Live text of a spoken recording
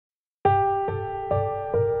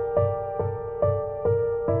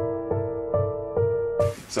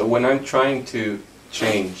So when I'm trying to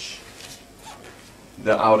change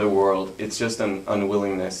the outer world, it's just an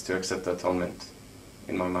unwillingness to accept atonement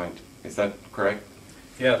in my mind. Is that correct?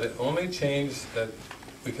 Yeah, the only change that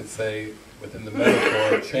we could say within the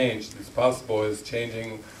metaphor of change that's possible is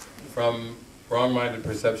changing from wrong-minded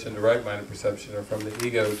perception to right-minded perception, or from the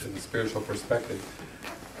ego to the spiritual perspective.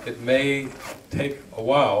 It may take a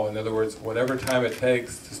while, in other words, whatever time it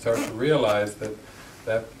takes to start to realize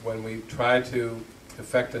that when we try to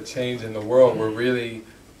effect a change in the world, we're really,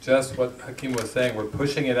 just what Hakim was saying, we're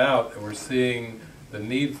pushing it out and we're seeing the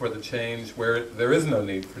need for the change where there is no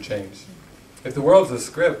need for change. If the world's a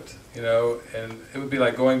script, you know, and it would be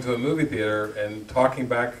like going to a movie theater and talking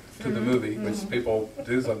back to the movie, which people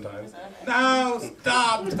do sometimes. No,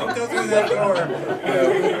 stop! Don't go through that door!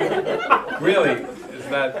 You know, really,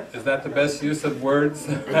 is that the best use of words?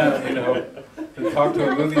 You know, to talk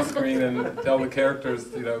to a movie screen and tell the characters,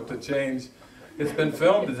 you know, to change. It's been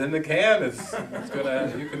filmed, it's in the can, it's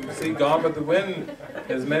gonna, you can see Gone with the Wind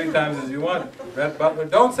as many times as you want. Rhett Butler,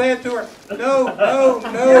 don't say it to her! No, no,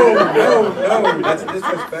 no, no, no, that's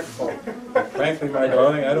disrespectful. Frankly, my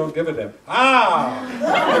darling, I don't give a damn. Ah!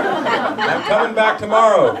 I'm coming back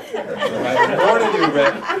tomorrow. I warned you,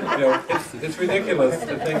 Rhett. You know, it's ridiculous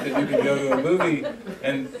to think that you can go to a movie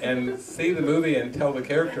and see the movie and tell the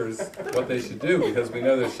characters what they should do, because we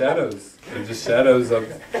know they're shadows. They're just shadows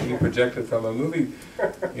of being projected from a movie,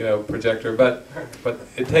 you know, projector. But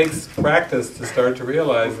it takes practice to start to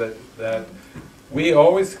realize that we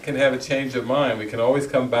always can have a change of mind. We can always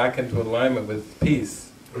come back into alignment with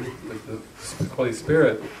peace, with the Holy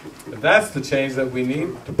Spirit. But that's the change that we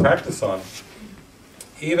need to practice on.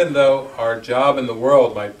 Even though our job in the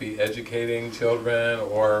world might be educating children,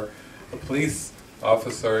 or a police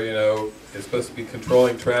officer, you know, is supposed to be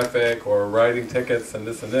controlling traffic or writing tickets and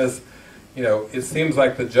this, you know, it seems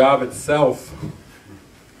like the job itself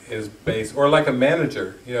is based, or like a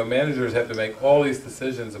manager, you know, managers have to make all these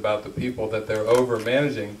decisions about the people that they're over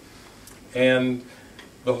managing, and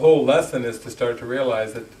the whole lesson is to start to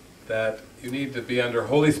realize that you need to be under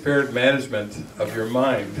Holy Spirit management of your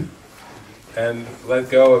mind, and let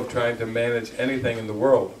go of trying to manage anything in the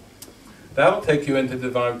world. That'll take you into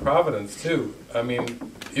Divine Providence too. I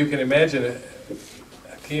mean, you can imagine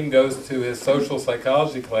Hakim goes to his social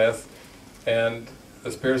psychology class and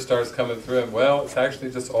the Spirit starts coming through him. Well, it's actually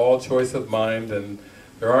just all choice of mind, and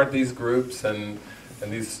there aren't these groups and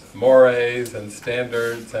these mores and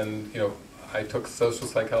standards, and you know, I took social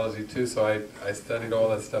psychology too, so I studied all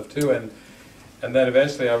that stuff too, and then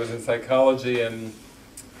eventually I was in psychology, and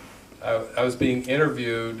I was being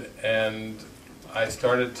interviewed, and I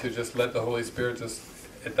started to just let the Holy Spirit just,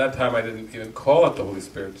 at that time I didn't even call it the Holy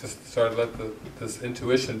Spirit, just started to let this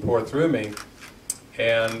intuition pour through me,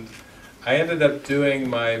 and I ended up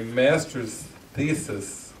doing my master's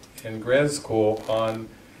thesis in grad school on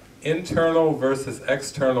internal versus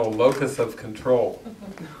external locus of control.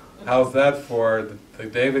 How's that for the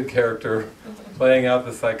David character playing out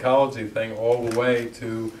the psychology thing all the way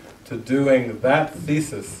to doing that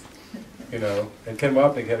thesis? You know, and Ken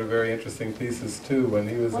Wapnick had a very interesting thesis too when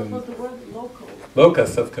he was in... What was the word? Local?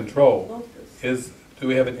 Locus of control. Locus. Do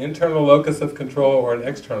we have an internal locus of control or an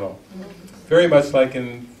external? Very much like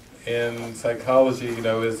in psychology, you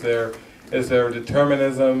know, is there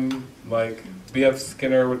determinism, like B.F.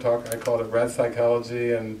 Skinner would talk, I call it rat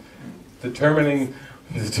psychology, and determining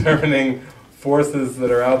forces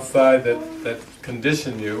that are outside that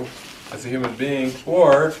condition you as a human being,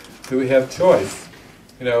 or do we have choice?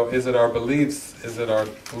 You know, is it our beliefs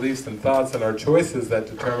and thoughts and our choices that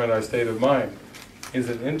determine our state of mind? Is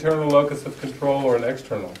it internal locus of control or an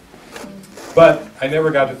external? But I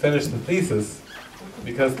never got to finish the thesis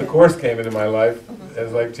because the Course came into my life.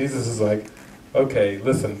 It's like, Jesus is like, okay,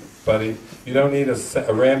 listen, buddy, you don't need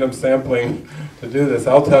a random sampling to do this.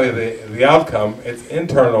 I'll tell you the outcome. It's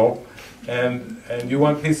internal, and you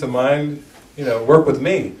want peace of mind, you know, work with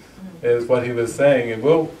me, is what he was saying, and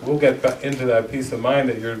we'll get back into that peace of mind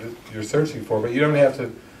that you're searching for. But you don't have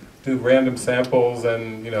to do random samples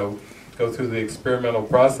and, you know, go through the experimental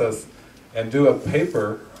process and do a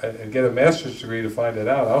paper and get a master's degree to find it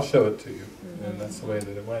out. I'll show it to you, and that's the way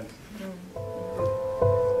that it went.